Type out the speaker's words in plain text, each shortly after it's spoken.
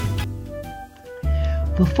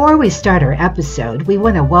Before we start our episode, we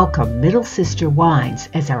want to welcome Middle Sister Wines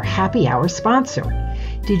as our happy hour sponsor.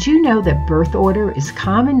 Did you know that birth order is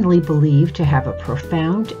commonly believed to have a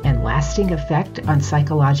profound and lasting effect on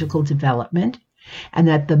psychological development? And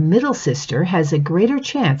that the middle sister has a greater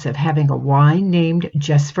chance of having a wine named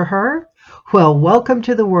just for her? Well, welcome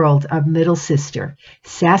to the world of Middle Sister,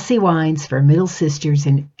 sassy wines for middle sisters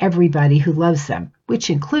and everybody who loves them, which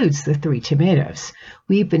includes the Three Tomatoes.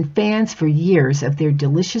 We've been fans for years of their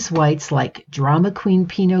delicious whites like Drama Queen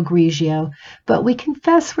Pinot Grigio, but we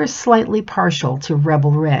confess we're slightly partial to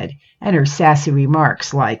Rebel Red and her sassy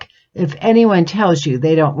remarks like, "If anyone tells you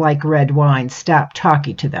they don't like red wine, stop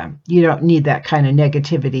talking to them. You don't need that kind of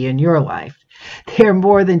negativity in your life." They're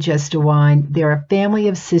more than just a wine. They're a family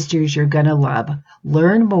of sisters you're going to love.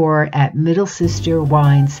 Learn more at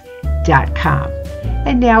middlesisterwines.com.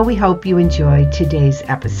 And now we hope you enjoyed today's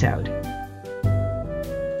episode.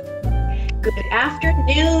 Good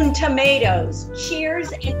afternoon, tomatoes.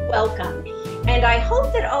 Cheers and welcome. And I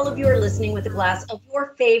hope that all of you are listening with a glass of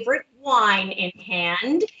your favorite wine in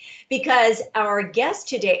hand, because our guest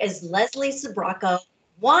today is Leslie Sbrocco,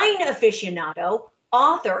 wine aficionado,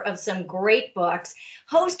 author of some great books,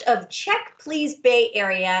 host of Check Please Bay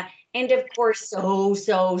Area, and of course, so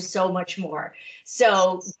much more.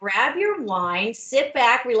 So grab your wine, sit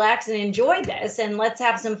back, relax, and enjoy this, and let's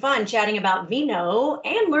have some fun chatting about vino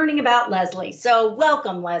and learning about Leslie. So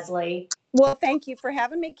welcome, Leslie. Well, thank you for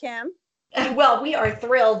having me, Kim. Well, we are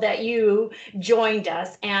thrilled that you joined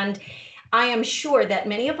us, and I am sure that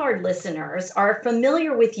many of our listeners are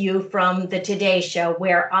familiar with you from the Today Show,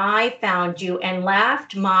 where I found you and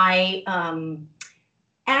laughed my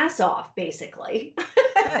ass off, basically.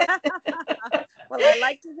 Well, I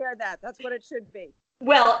like to hear that. That's what it should be.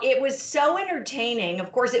 Well, it was so entertaining.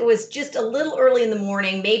 Of course, it was just a little early in the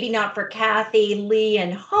morning, maybe not for Kathy, Lee,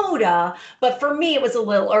 and Hoda, but for me, it was a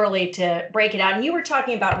little early to break it out. And you were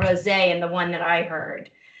talking about rosé in the one that I heard.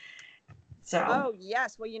 So. Oh,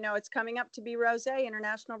 yes. Well, it's coming up to be Rosé,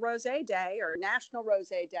 International Rosé Day or National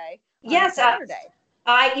Rosé Day. Yes, Saturday.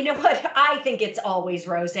 You know what? I think it's always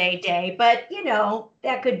Rosé Day, but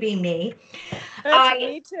that could be me.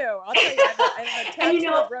 Me too. I'll tell you, I have a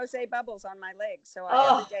tattoo of rosé bubbles on my legs, so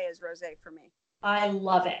every day is rosé for me. I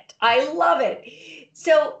love it. I love it.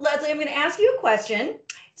 So, Leslie, I'm going to ask you a question.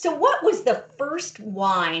 So, what was the first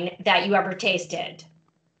wine that you ever tasted?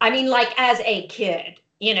 I mean, like as a kid,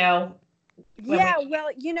 Yeah, well,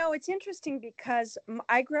 it's interesting because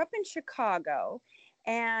I grew up in Chicago.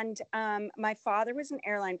 And my father was an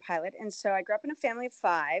airline pilot. And so I grew up in a family of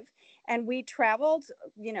 5, and we traveled,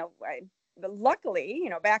 luckily,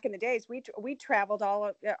 back in the days, we traveled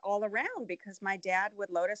all around because my dad would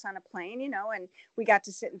load us on a plane, and we got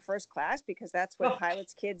to sit in first class because that's what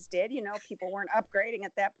pilots' kids did. People weren't upgrading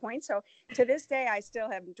at that point. So to this day, I still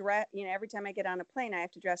have every time I get on a plane, I have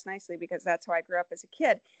to dress nicely because that's how I grew up as a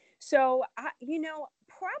kid. So,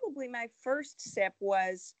 probably my first sip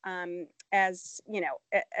was as,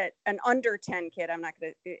 an under 10 kid. I'm not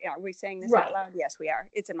going to, are we saying this out loud? Yes, we are.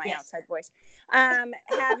 It's in my outside voice.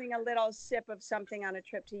 Having a little sip of something on a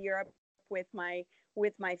trip to Europe with my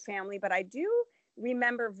family. But I do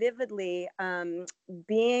remember vividly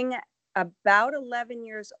being about 11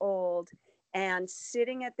 years old and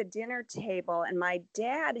sitting at the dinner table, and my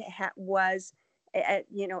dad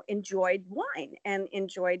enjoyed wine and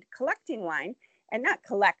enjoyed collecting wine, and not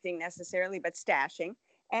collecting necessarily, but stashing.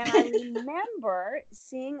 And I remember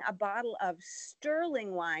seeing a bottle of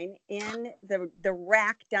Sterling wine in the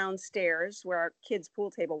rack downstairs where our kids'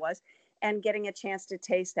 pool table was, and getting a chance to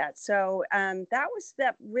taste that. So that was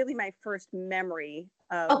really my first memory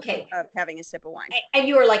of having a sip of wine. And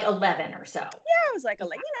you were like 11 or so. Yeah, I was like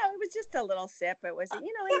 11. It was just a little sip. It was,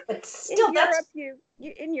 but still,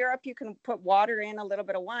 in Europe, you can put water in, a little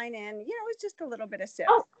bit of wine in. It's just a little bit of sip.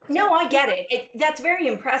 Oh, no, I get it. That's very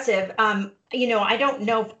impressive. I don't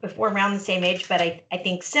know if we're around the same age, but I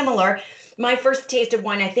think similar. My first taste of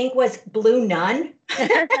wine, I think, was Blue Nun.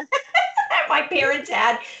 My parents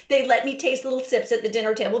they let me taste little sips at the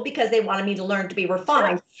dinner table because they wanted me to learn to be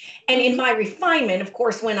refined. Sure. And in my refinement, of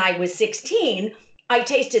course, when I was 16, I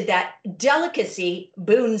tasted that delicacy,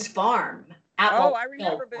 Boone's Farm. Oh, I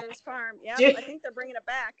remember Boone's Farm. Yeah, I think they're bringing it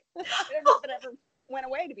back. I don't know if it ever went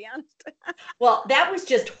away, to be honest. Well, that was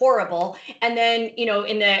just horrible. And then,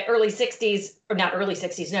 in the early 60s, or not early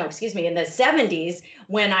 60s, no, excuse me, in the 70s,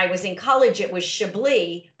 when I was in college, it was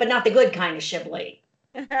Chablis, but not the good kind of Chablis.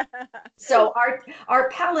 So our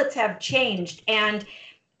palates have changed. And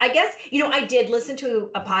I guess, I did listen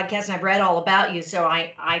to a podcast and I've read all about you. So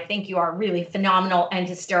I think you are really phenomenal and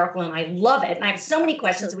hysterical, and I love it. And I have so many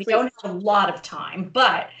questions. We don't have a lot of time,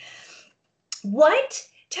 but what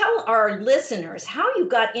tell our listeners how you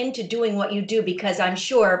got into doing what you do, because I'm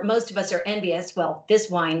sure most of us are envious. Well, this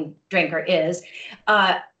wine drinker is,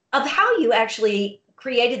 of how you actually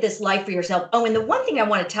created this life for yourself. Oh, and the one thing I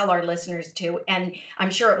want to tell our listeners too, and I'm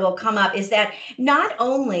sure it will come up, is that not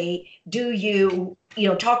only do you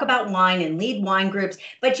talk about wine and lead wine groups,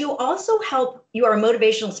 but you also help, you are a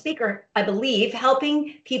motivational speaker, I believe,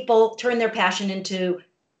 helping people turn their passion into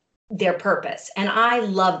their purpose. And I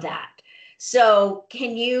love that. So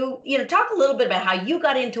can you talk a little bit about how you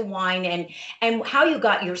got into wine and how you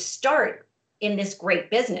got your start in this great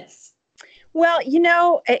business? Well,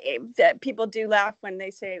 people do laugh when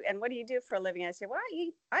they say, "And what do you do for a living?" I say, "Well,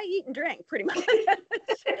 I eat and drink pretty much."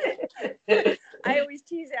 I always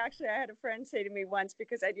tease. Actually, I had a friend say to me once,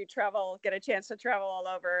 because I do travel, get a chance to travel all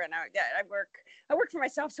over, and I work for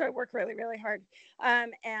myself, so I work really, really hard.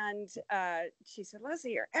 And she said,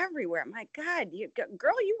 "Leslie, you're everywhere. My God,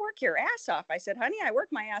 girl, you work your ass off." I said, "Honey, I work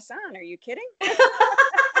my ass on. Are you kidding?"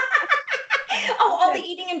 Oh, all the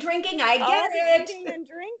eating and drinking, I get it. Eating and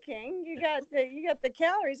drinking, you got the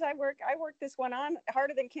calories. I work this one on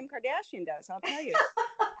harder than Kim Kardashian does, I'll tell you.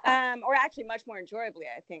 Or actually much more enjoyably,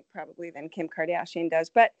 I think, probably, than Kim Kardashian does.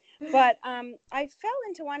 But I fell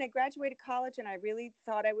into wine. I graduated college, and I really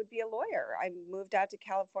thought I would be a lawyer. I moved out to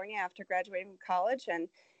California after graduating from college, and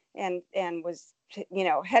was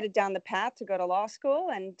headed down the path to go to law school,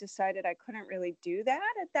 and decided I couldn't really do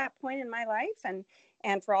that at that point in my life.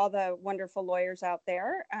 And for all the wonderful lawyers out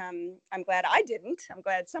there, I'm glad I didn't. I'm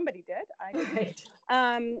glad somebody did. I didn't. Right.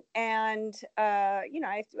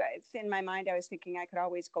 In my mind, I was thinking I could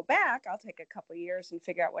always go back. I'll take a couple of years and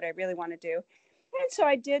figure out what I really want to do. And so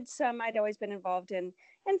I did some. I'd always been involved in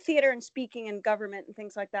theater and speaking and government and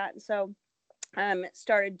things like that. And so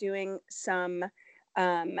started doing some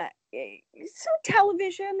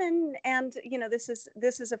television and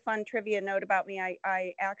this is a fun trivia note about me.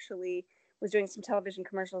 I actually was doing some television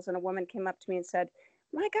commercials, and a woman came up to me and said,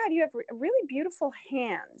 "My God, you have really beautiful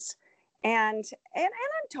hands." And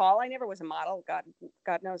I'm tall. I never was a model. God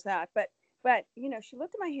knows that. But she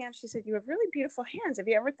looked at my hands. She said, "You have really beautiful hands. Have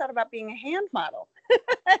you ever thought about being a hand model?"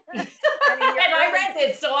 And I read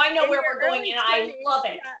this, so I know where we're going, and I love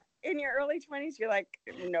it. In your early 20s, you're like,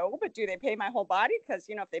 "No, but do they pay my whole body? Because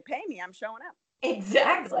if they pay me, I'm showing up."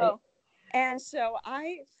 Exactly. And so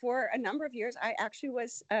for a number of years, I actually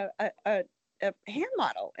was a hand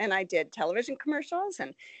model, and I did television commercials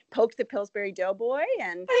and poked the Pillsbury Doughboy,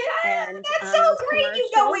 and that's so great.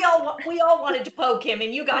 We all wanted to poke him,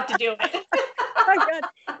 and you got to do it. Oh my God,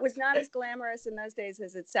 it was not as glamorous in those days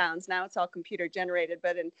as it sounds. Now it's all computer generated,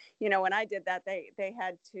 but when I did that, they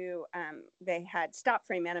had stop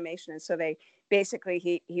frame animation, and so they basically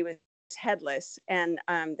he was headless and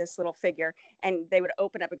this little figure, and they would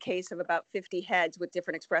open up a case of about 50 heads with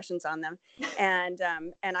different expressions on them, and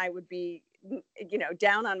I would be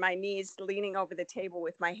down on my knees leaning over the table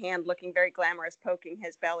with my hand looking very glamorous, poking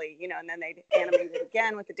his belly, and then they'd animate it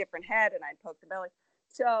again with a different head, and I'd poke the belly.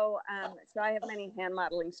 So I have many hand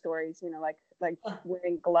modeling stories, like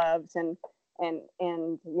wearing gloves and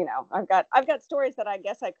I've got stories that I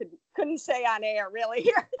guess I couldn't say on air really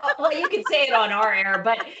here. Well, you can say it on our air,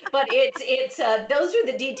 but it's those are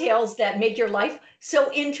the details that make your life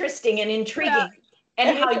so interesting and intriguing. Yeah.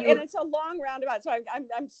 And it's a long roundabout, so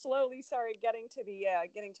I'm slowly getting to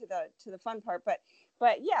the fun part, but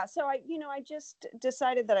yeah, so I just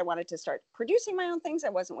decided that I wanted to start producing my own things. I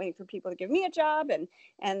wasn't waiting for people to give me a job,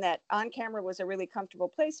 and that on camera was a really comfortable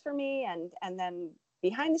place for me, and then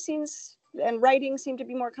behind the scenes and writing seemed to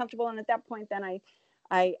be more comfortable. And at that point, then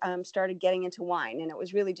I started getting into wine, and it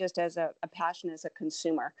was really just as a passion as a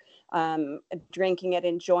consumer, drinking it,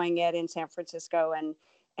 enjoying it in San Francisco, and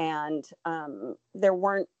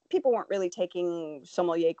people weren't really taking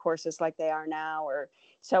sommelier courses like they are now,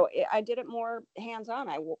 so I did it more hands-on.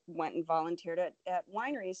 I went and volunteered at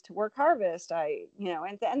wineries to work harvest. And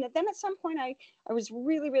then at some point I was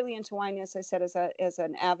really, really into wine, as I said, as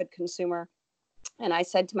an avid consumer. And I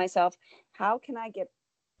said to myself, how can I get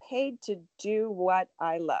paid to do what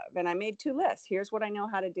I love? And I made two lists. Here's what I know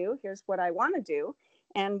how to do. Here's what I want to do.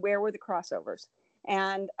 And where were the crossovers?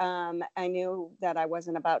 And I knew that I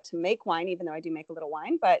wasn't about to make wine, even though I do make a little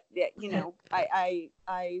wine. But,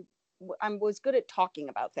 I was good at talking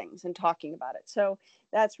about things and talking about it. So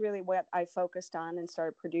that's really what I focused on, and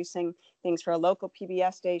started producing things for a local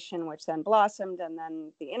PBS station, which then blossomed. And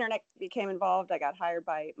then the internet became involved. I got hired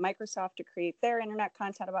by Microsoft to create their internet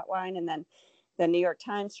content about wine. And then the New York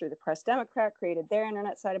Times, through the Press Democrat, created their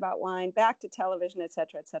internet site about wine, back to television, et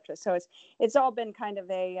cetera, et cetera. So it's all been kind of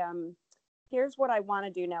a, here's what I want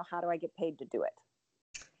to do now. How do I get paid to do it?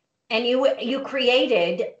 And you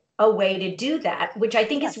created a way to do that, which I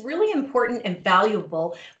think is really important and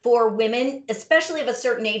valuable for women, especially of a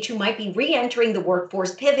certain age, who might be re-entering the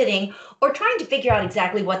workforce, pivoting, or trying to figure out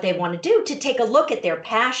exactly what they want to do, to take a look at their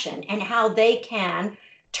passion and how they can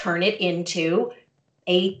turn it into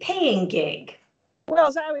a paying gig. Well,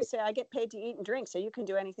 as I always say, I get paid to eat and drink, so you can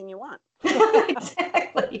do anything you want.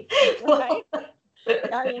 Exactly. Right?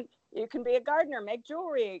 I mean, you can be a gardener, make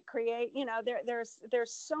jewelry, create,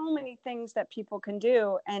 there's so many things that people can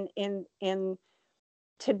do. And in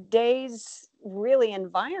today's really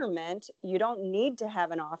environment, you don't need to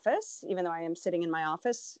have an office, even though I am sitting in my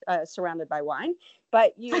office surrounded by wine,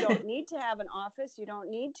 but you don't need to have an office. You don't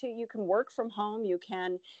need to, you can work from home. You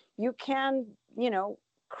can,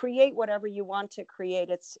 create whatever you want to create.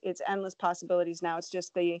 It's endless possibilities now. It's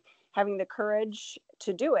just having the courage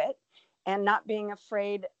to do it and not being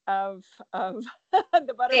afraid of the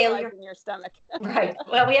butterflies failure in your stomach. Right.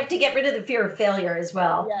 Well, we have to get rid of the fear of failure as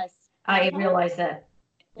well. Yes. I realize that.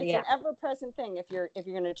 It's an ever-present thing if you're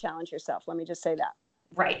going to challenge yourself. Let me just say that.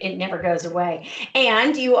 Right. It never goes away.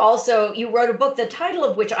 And you wrote a book, the title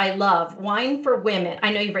of which I love, Wine for Women.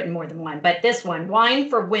 I know you've written more than one, but this one, Wine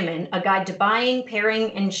for Women, A Guide to Buying,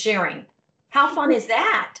 Pairing, and Sharing. How fun is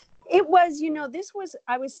that? It was,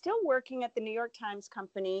 I was still working at the New York Times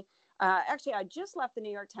Company. Actually, I just left the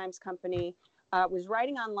New York Times Company, was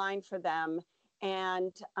writing online for them.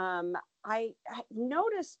 And I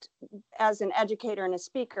noticed as an educator and a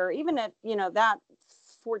speaker, even at, that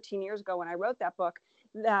 14 years ago when I wrote that book,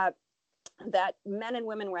 that men and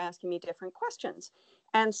women were asking me different questions.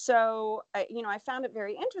 And so, I found it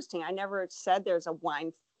very interesting. I never said there's a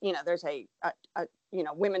wine, there's a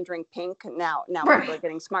women drink pink. Now right. People are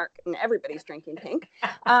getting smart and everybody's drinking pink.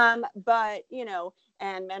 But,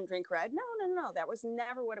 and men drink red. No. That was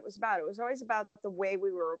never what it was about. It was always about the way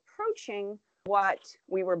we were approaching what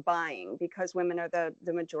we were buying, because women are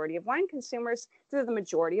the majority of wine consumers. They're the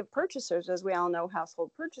majority of purchasers, as we all know,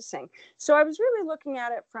 household purchasing. So I was really looking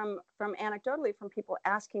at it from anecdotally, from people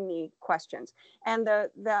asking me questions, and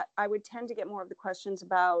that I would tend to get more of the questions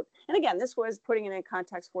about, and again, this was putting it in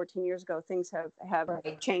context 14 years ago. Things have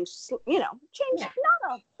right. changed, not a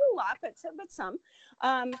whole lot, but some.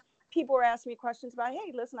 People were asking me questions about,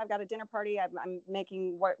 hey, listen, I've got a dinner party. I'm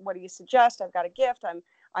making, what do you suggest? I've got a gift.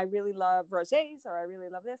 I really love rosés, or I really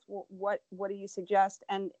love this. What do you suggest?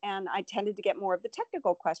 And I tended to get more of the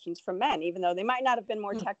technical questions from men, even though they might not have been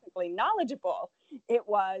more technically knowledgeable. It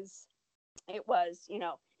was,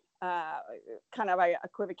 kind of, I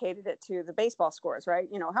equivocated it to the baseball scores, right?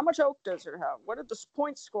 How much oak does it have? What did the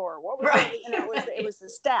points score? What was right. It was the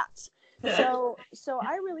stats. So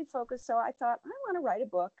I really focused. So I thought, I want to write a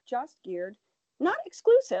book just geared, not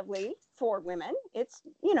exclusively for women. It's,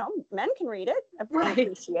 men can read it, right.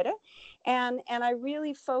 appreciate it. And I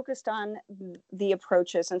really focused on the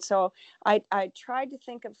approaches. And so I tried to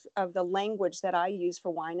think of the language that I use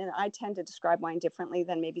for wine. And I tend to describe wine differently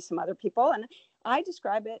than maybe some other people. And I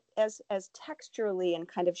describe it as texturally and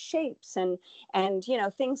kind of shapes and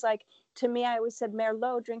things like, to me, I always said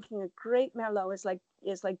Merlot, drinking a great Merlot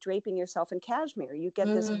is like draping yourself in cashmere. You get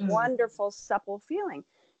this wonderful, supple feeling.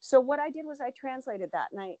 So what I did was I translated that,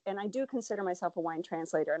 and I do consider myself a wine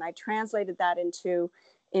translator, and I translated that into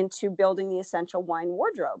building the essential wine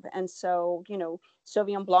wardrobe. And so,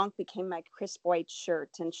 Sauvignon Blanc became my crisp white shirt,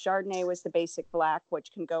 and Chardonnay was the basic black,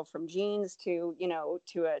 which can go from jeans to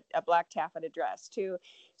a black taffeta dress too.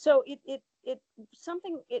 So it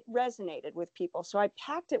resonated with people. So I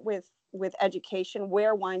packed it with education,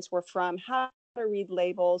 where wines were from, how to read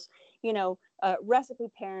labels, recipe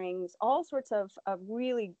pairings, all sorts of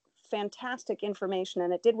really fantastic information.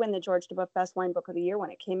 And it did win the George DeBoeuf Best Wine Book of the Year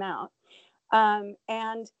when it came out.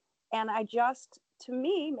 And I just, to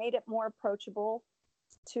me, made it more approachable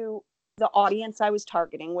to the audience I was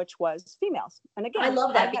targeting, which was females. And again, I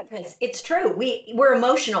love that because it's true. We're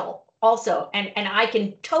emotional also. And I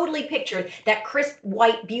can totally picture that crisp,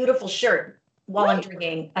 white, beautiful shirt while right. I'm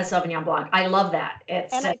drinking a Sauvignon Blanc. I love that.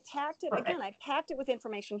 I packed it, again, I packed it with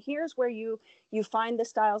information. Here's where you find the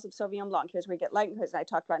styles of Sauvignon Blanc. Here's where you get Leidenhausen. I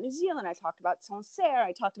talked about New Zealand. I talked about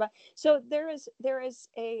Sancerre. So there is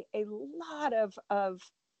a lot of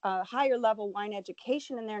higher level wine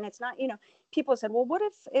education in there. And it's not, people said, well, what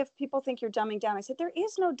if people think you're dumbing down? I said, there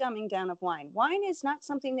is no dumbing down of wine. Wine is not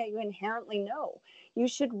something that you inherently know. You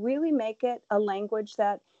should really make it a language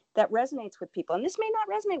that resonates with people. And this may not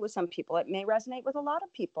resonate with some people. It may resonate with a lot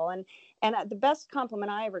of people. And the best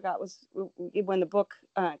compliment I ever got was when the book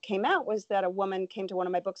came out, was that a woman came to one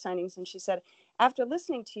of my book signings and she said, after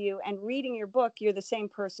listening to you and reading your book, you're the same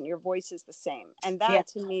person. Your voice is the same. And that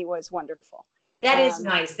to me was wonderful. That is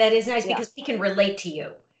nice. That is nice because we can relate to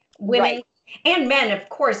you. Women, right. And men, of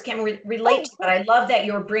course, can relate Oh, to of that. course. I love that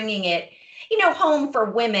you're bringing it, home for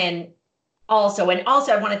women also. And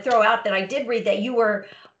also, I want to throw out that I did read that you are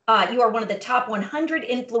one of the top 100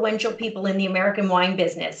 influential people in the American wine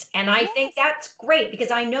business. And I think Yes. that's great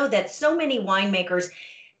because I know that so many winemakers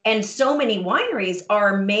and so many wineries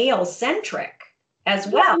are male centric as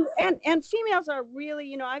Yeah, well. and females are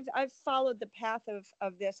really, I've followed the path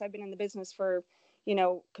of this. I've been in the business for,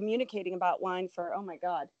 communicating about wine for, oh my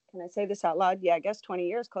God, can I say this out loud? Yeah, I guess 20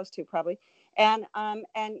 years, close to probably. And I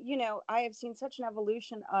have seen such an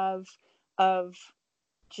evolution of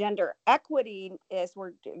gender equity as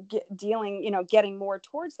we're dealing, getting more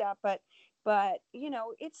towards that. But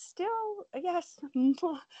it's still, yes,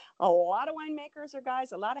 a lot of winemakers are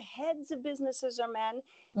guys, a lot of heads of businesses are men,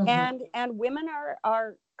 Mhm. and women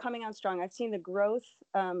are coming on strong. I've seen the growth,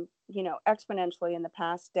 exponentially in the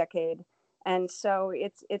past decade, and so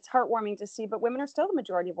it's heartwarming to see. But women are still the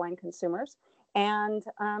majority of wine consumers, and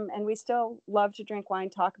we still love to drink wine,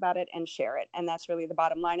 talk about it, and share it. And that's really the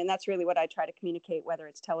bottom line. And that's really what I try to communicate, whether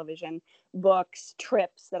it's television, books,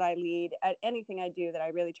 trips that I lead, anything I do, that I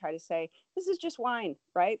really try to say, this is just wine,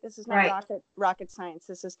 right? This is not Right. rocket science.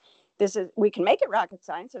 This is we can make it rocket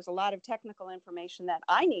science. There's a lot of technical information that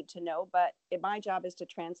I need to know, but my job is to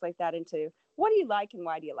translate that into, what do you like and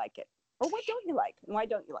why do you like it? Or what don't you like and why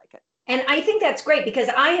don't you like it? And I think that's great because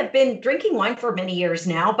I have been drinking wine for many years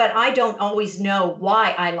now, but I don't always know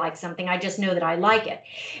why I like something. I just know that I like it.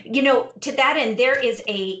 To that end, there is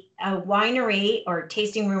a winery or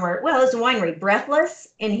tasting room, or, well, it's a winery,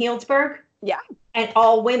 Breathless in Healdsburg, Yeah. and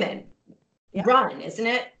all women Yeah. run, isn't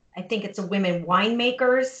it? I think it's a women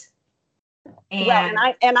winemakers.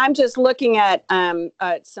 Well, And I'm just looking at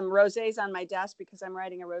some rosés on my desk because I'm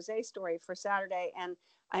writing a rosé story for Saturday, and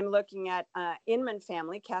I'm looking at Inman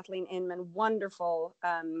family, Kathleen Inman, wonderful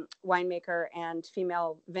winemaker and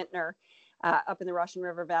female vintner up in the Russian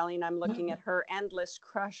River Valley, and I'm looking at her Endless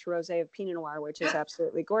Crush rosé of Pinot Noir, which is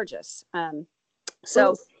absolutely gorgeous.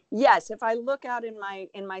 So yes, if I look out in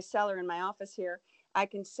my cellar in my office here, I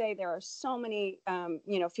can say there are so many,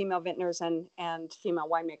 female vintners and female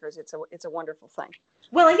winemakers. It's a wonderful thing.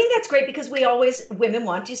 well, I think that's great because women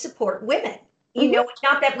want to support women. Mm-hmm.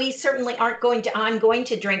 Not that we certainly aren't going to, I'm going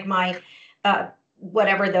to drink my,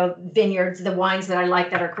 whatever the vineyards, the wines that I like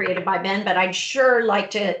that are created by men, but I'd sure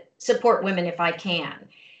like to support women if I can.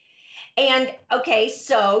 And okay,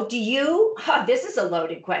 so this is a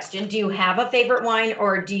loaded question. Do you have a favorite wine,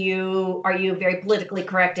 or are you very politically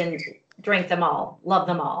correct and drink them all, love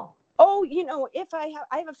them all? Oh, if I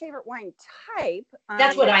have a favorite wine type.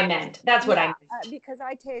 That's what I meant. That's what I Yeah, meant. because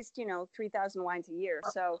I taste 3,000 wines a year,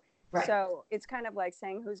 so Right. it's kind of like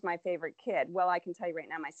saying, who's my favorite kid? Well, I can tell you right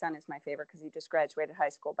now, my son is my favorite because he just graduated high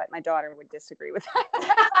school, but my daughter would disagree with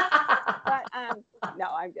that. But no,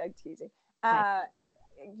 I'm teasing. Uh,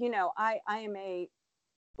 I am a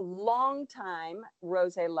long time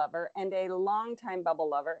rosé lover and a long time bubble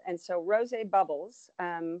lover, and so rosé bubbles,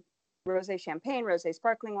 rosé champagne, rosé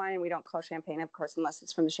sparkling wine, and we don't call champagne, of course, unless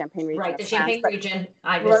it's from the Champagne region Right, of the France. Champagne But region.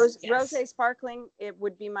 Yes. rosé sparkling, it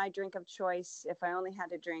would be my drink of choice if I only had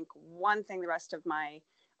to drink one thing the rest of my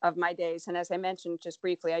days. And as I mentioned just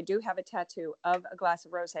briefly, I do have a tattoo of a glass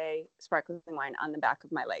of rosé sparkling wine on the back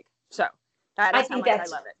of my leg. So that I is how think much I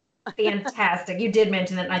that's love it. fantastic. You did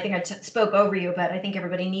mention that, and I think I spoke over you, but I think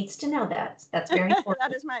everybody needs to know that. That's very That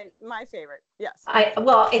important. is my favorite. Yes.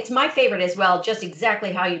 Well, it's my favorite as well, just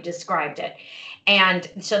exactly how you described it.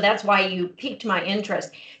 And so that's why you piqued my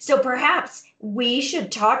interest. So perhaps we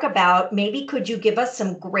should talk about, maybe could you give us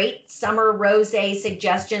some great summer rosé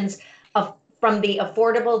suggestions of from the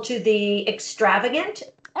affordable to the extravagant?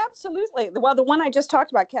 Absolutely. Well, the one I just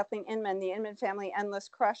talked about, Kathleen Inman, the Inman family Endless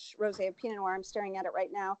Crush Rosé of Pinot Noir, I'm staring at it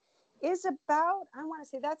right now, is about, I want to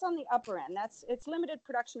say that's on the upper end. It's limited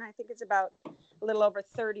production. I think it's about a little over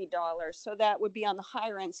 $30. So that would be on the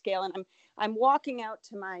higher end scale. And I'm walking out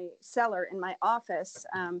to my cellar in my office,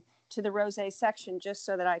 to the rosé section, just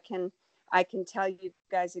so that I can tell you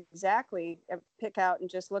guys exactly, pick out and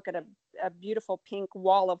just look at a beautiful pink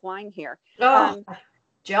wall of wine here. Oh,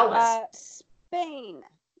 jealous. Spain.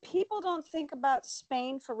 People don't think about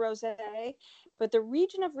Spain for rosé, but the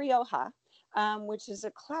region of Rioja, which is a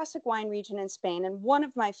classic wine region in Spain and one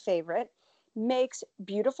of my favorite, makes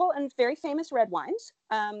beautiful and very famous red wines,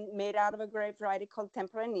 made out of a grape variety called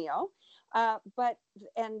Tempranillo.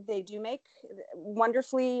 And they do make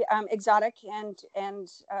wonderfully exotic and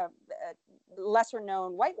lesser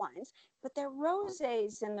known white wines, but their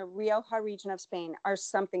rosés in the Rioja region of Spain are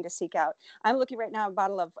something to seek out. I'm looking right now at a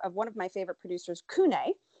bottle of one of my favorite producers, Cune,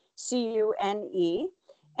 Cune.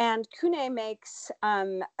 And Cune makes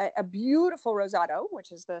a beautiful rosado,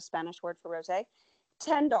 which is the Spanish word for rosé,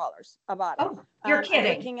 $10 a bottle. Oh, you're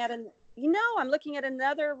kidding. I'm looking at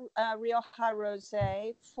another Rioja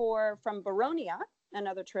rosé from Baronia,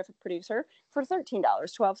 another terrific producer, for $13,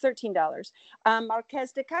 $13.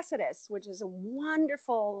 Marqués de Cáceres, which is a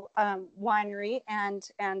wonderful winery and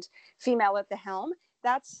female at the helm,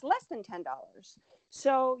 that's less than $10.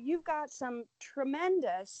 So you've got some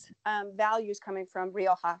tremendous values coming from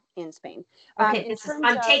Rioja in Spain. Okay,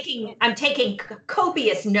 I'm taking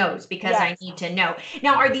copious notes because I need to know.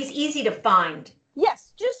 Now, are these easy to find?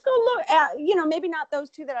 Yes, just go look at, maybe not those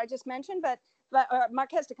two that I just mentioned, but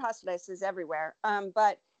Marqués de Cáceres is everywhere.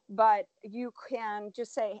 But you can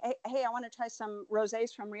just say, hey, I want to try some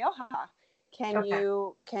rosés from Rioja. Can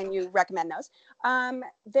you recommend those?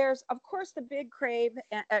 There's of course the big craze,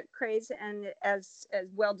 and as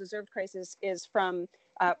well deserved craze is from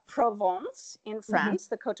Provence in France,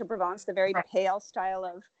 the Côte de Provence, the very pale style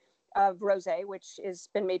of rosé, which has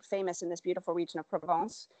been made famous in this beautiful region of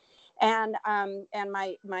Provence. And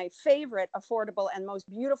my favorite affordable and most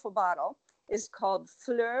beautiful bottle is called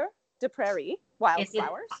Fleur de Prairie,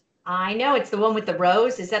 wildflowers. I know, it's the one with the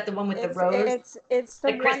rose. Is that the one with the rose? It's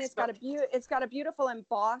the one. It's got a beautiful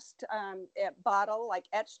embossed bottle, like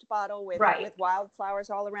etched bottle with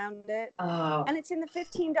wildflowers all around it. Oh. And it's in the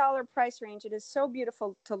 $15 price range. It is so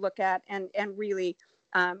beautiful to look at and really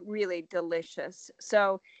really delicious.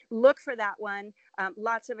 So look for that one.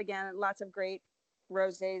 Lots of great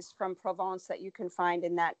rosés from Provence that you can find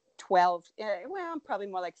in that probably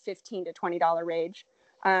more like $15 to $20 range.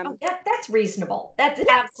 That's reasonable. That's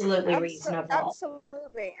absolutely reasonable.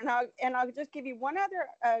 Absolutely. And I'll just give you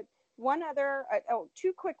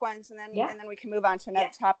two quick ones, and then we can move on to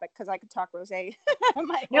another topic, because I could talk rosé. That's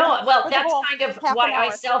kind of why I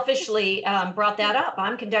selfishly brought that up.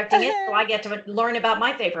 I'm conducting it, so I get to learn about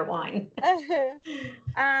my favorite wine.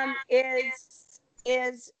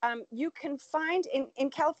 You can find in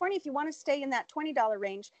California, if you want to stay in that $20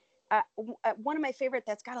 range, one of my favorite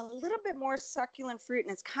that's got a little bit more succulent fruit,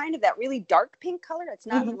 and it's kind of that really dark pink color. It's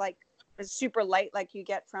not like super light like you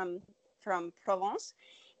get from Provence.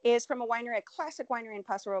 Is from a classic winery in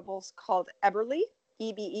Paso Robles called Eberle,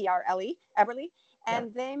 Eberle, Eberle,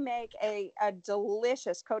 and they make a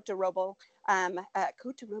delicious Côte de Roble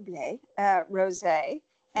rosé,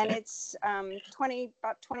 and it's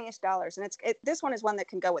about $20-ish, and this one is one that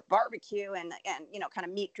can go with barbecue and kind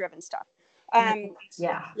of meat driven stuff. Okay.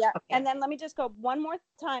 And then let me just go one more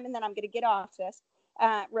time, and then I'm going to get off this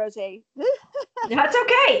rosé. That's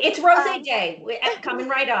okay. It's rosé day. Coming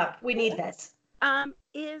right up. We need this.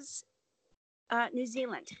 Is New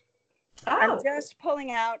Zealand. Oh. I'm just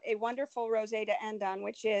pulling out a wonderful rosé to end on,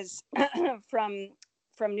 which is from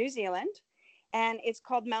New Zealand, and it's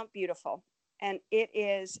called Mount Beautiful, and it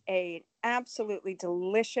is a absolutely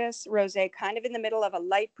delicious rosé, kind of in the middle of a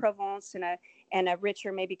light Provence and a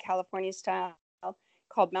richer, maybe California style,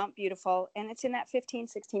 called Mount Beautiful, and it's in that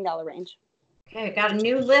 $15-16 range. Okay, I got a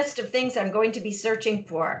new list of things I'm going to be searching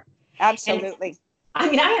for. Absolutely.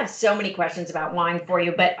 And, I have so many questions about wine for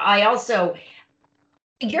you, but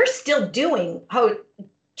you're still doing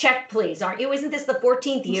Check Please, aren't you? Isn't this the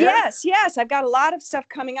 14th year? Yes. I've got a lot of stuff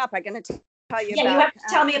coming up. I'm going to tell you about. Yeah, you have to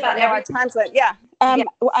tell me about everything.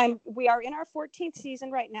 We are in our 14th season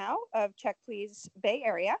right now of Check Please Bay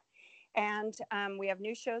Area. And we have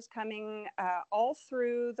new shows coming all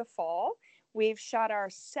through the fall. We've shot our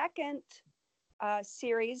second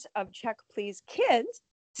series of Check Please Kids,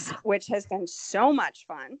 which has been so much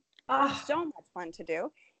fun. So much fun to do.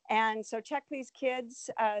 And so Check Please Kids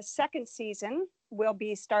second season will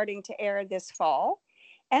be starting to air this fall.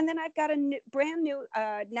 And then I've got a brand new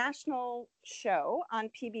national show on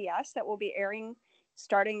PBS that will be airing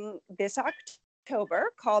starting this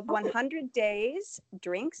October, called 100 Days,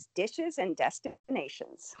 Drinks, Dishes, and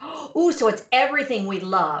Destinations. Ooh, so it's everything we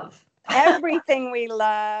love. Everything we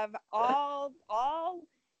love, all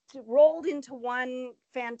rolled into one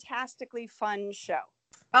fantastically fun show.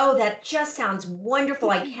 Oh, that just sounds wonderful.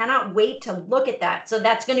 I cannot wait to look at that. So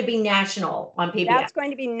that's going to be national on PBS. That's going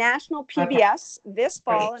to be national PBS this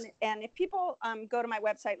fall. And if people go to my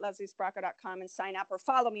website, lesliesbracco.com, and sign up or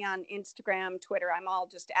follow me on Instagram, Twitter, I'm all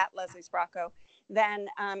just at Leslie Spracco. Then,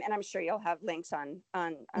 and I'm sure you'll have links on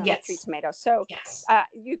Tree Tomato. So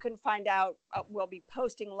you can find out, we'll be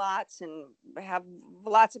posting lots and have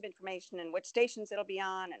lots of information and which stations it'll be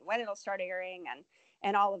on and when it'll start airing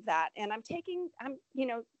and all of that. And I'm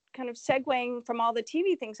kind of segueing from all the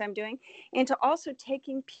TV things I'm doing into also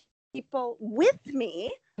taking people with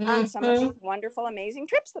me on some of these wonderful, amazing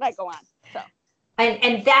trips that I go on. So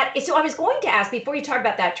And that, so I was going to ask, before you talk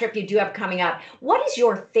about that trip you do have coming up, what is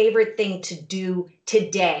your favorite thing to do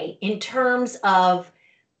today in terms of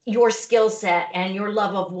your skill set and your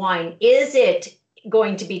love of wine? Is it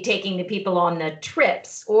going to be taking the people on the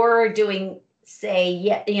trips, or doing, say,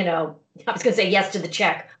 yeah, I was going to say yes to the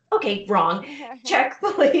check. Okay, wrong. Check,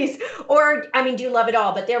 please. Or, I mean, do you love it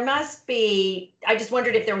all? But there must be, I just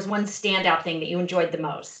wondered if there was one standout thing that you enjoyed the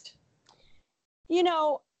most.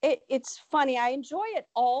 It's funny. I enjoy it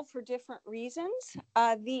all for different reasons.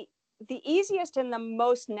 The easiest and the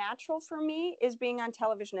most natural for me is being on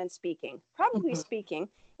television and speaking. Probably speaking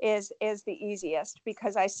is the easiest,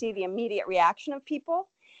 because I see the immediate reaction of people,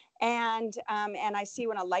 and I see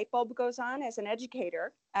when a light bulb goes on as an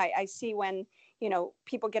educator. I see when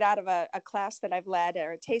people get out of a class that I've led,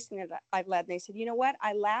 or a tasting that I've led, and they said, you know what,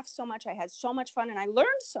 I laughed so much, I had so much fun, and I learned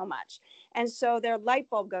so much. And so their light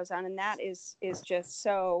bulb goes on, and that is just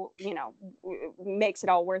so, makes it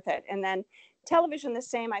all worth it. And then television, the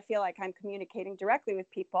same. I feel like I'm communicating directly with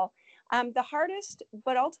people. The hardest,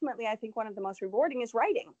 but ultimately I think one of the most rewarding, is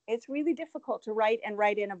writing. It's really difficult to write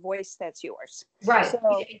in a voice that's yours. Right.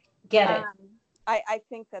 So, get it. I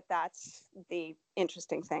think that's the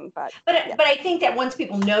interesting thing, but yeah. But I think that once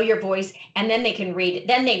people know your voice, and then they can read it,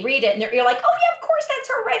 and you're like, oh yeah, of course, that's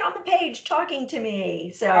her right on the page talking to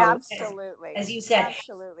me. So absolutely, as you said,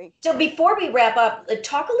 absolutely. So before we wrap up,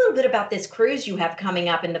 talk a little bit about this cruise you have coming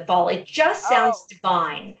up in the fall. It just sounds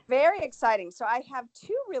divine. Very exciting. So I have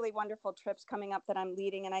 2 really wonderful trips coming up that I'm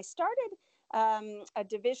leading, and I started a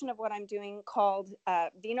division of what I'm doing called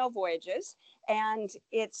Vino Voyages. And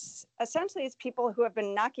it's people who have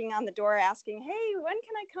been knocking on the door asking, hey, when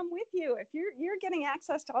can I come with you? If you're getting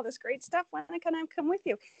access to all this great stuff, when can I come with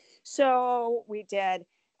you? So we did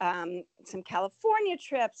some California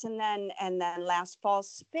trips, and then last fall,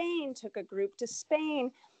 Spain, took a group to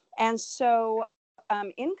Spain. And so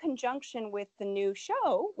in conjunction with the new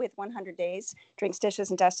show, with 100 Days, Drinks, Dishes,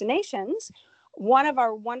 and Destinations, one of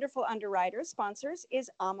our wonderful underwriters, sponsors, is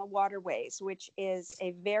AMA Waterways, which is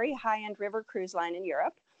a very high-end river cruise line in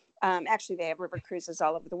Europe. Actually, they have river cruises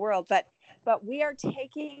all over the world, but we are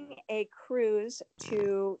taking a cruise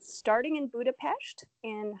starting in Budapest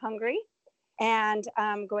in Hungary, and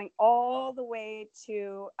going all the way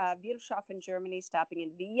to Wilshofen, Germany, stopping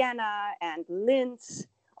in Vienna and Linz,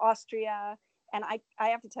 Austria. And I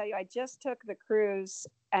have to tell you, I just took the cruise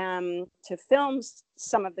to film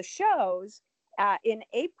some of the shows in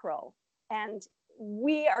April, and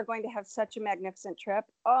we are going to have such a magnificent trip.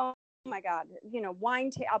 Oh my God,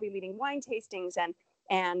 I'll be leading wine tastings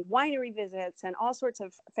and winery visits and all sorts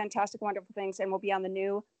of fantastic, wonderful things. And we'll be on the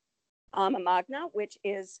new AMA Magna, which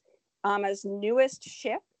is AMA's newest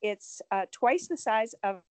ship. It's twice the size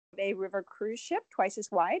of a river cruise ship, twice as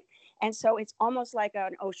wide. And so it's almost like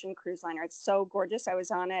an ocean cruise liner. It's so gorgeous. I was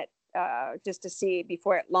on it just to see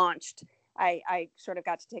before it launched. I sort of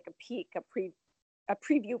got to take a peek, a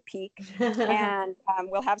preview peek, and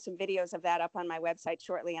we'll have some videos of that up on my website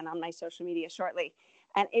shortly and on my social media shortly.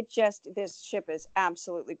 And this ship is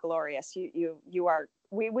absolutely glorious.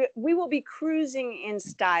 We will be cruising in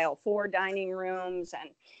style, 4 dining rooms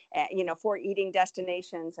and 4 eating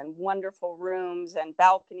destinations and wonderful rooms and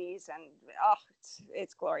balconies, and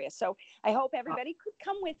it's glorious. So I hope everybody could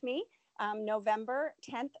come with me November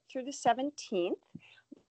 10th through the 17th.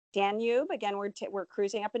 Danube, again, we're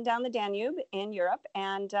cruising up and down the Danube in Europe,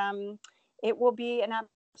 and it will be an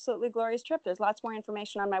absolutely glorious trip. There's lots more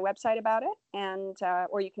information on my website about it, and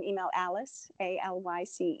or you can email Alice,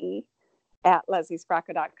 ALYCE,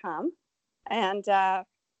 @lesliesbracco.com, and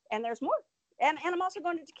there's more. And I'm also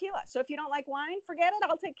going to tequila. So if you don't like wine, forget it.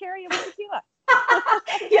 I'll take care of you with tequila.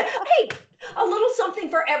 Yeah. Hey, a little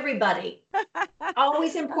something for everybody.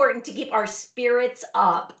 Always important to keep our spirits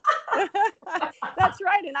up. That's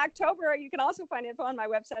right. In October, you can also find info on my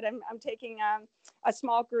website. I'm taking a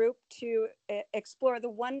small group to explore the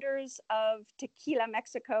wonders of Tequila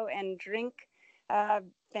Mexico and drink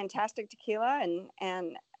fantastic tequila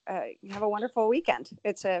and have a wonderful weekend.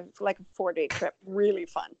 It's like a 4-day trip. Really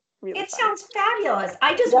fun. Really it fun. Sounds fabulous.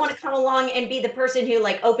 I just want to come along and be the person who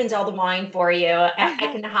opens all the wine for you. I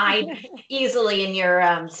can hide easily in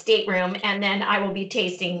your stateroom, and then I will be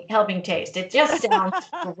helping taste. It just sounds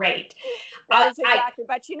great. That's exactly.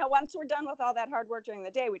 But once we're done with all that hard work during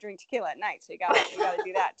the day, we drink tequila at night. So you got to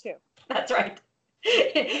do that too. That's right.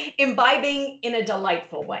 Imbibing in a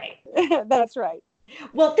delightful way. That's right.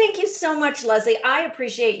 Well, thank you so much, Leslie. I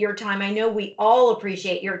appreciate your time. I know we all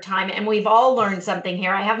appreciate your time, and we've all learned something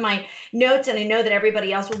here. I have my notes, and I know that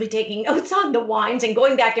everybody else will be taking notes on the wines and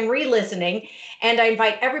going back and re-listening. And I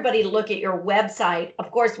invite everybody to look at your website.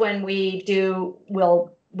 Of course, when we do,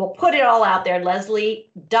 we'll we'll put it all out there. Leslie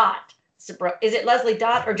dot. Is it Leslie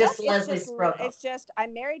dot or just Nope, Leslie Sbrocco? It's just I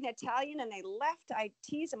married an Italian and they left. I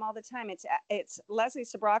tease them all the time. It's Leslie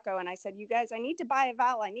Sbrocco, and I said, you guys, I need to buy a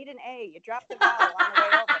vowel. I need an A. You dropped the vowel on the way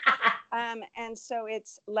over. And so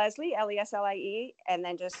it's Leslie, Leslie, and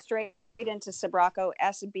then just straight into Sbrocco,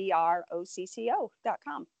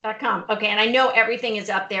 SBROCCO.com. Okay, and I know everything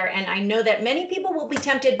is up there, and I know that many people will be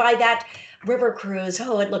tempted by that river cruise.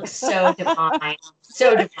 Oh, it looks so divine,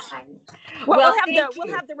 so divine. Well,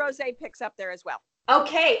 we'll have the rosé picks up there as well.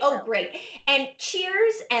 Okay. Oh, great. And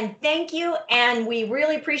cheers and thank you. And we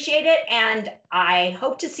really appreciate it. And I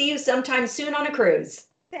hope to see you sometime soon on a cruise.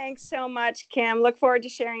 Thanks so much, Kim. Look forward to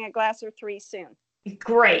sharing a glass or three soon.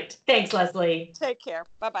 Great. Thanks, Leslie. Take care.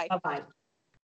 Bye-bye. Bye-bye.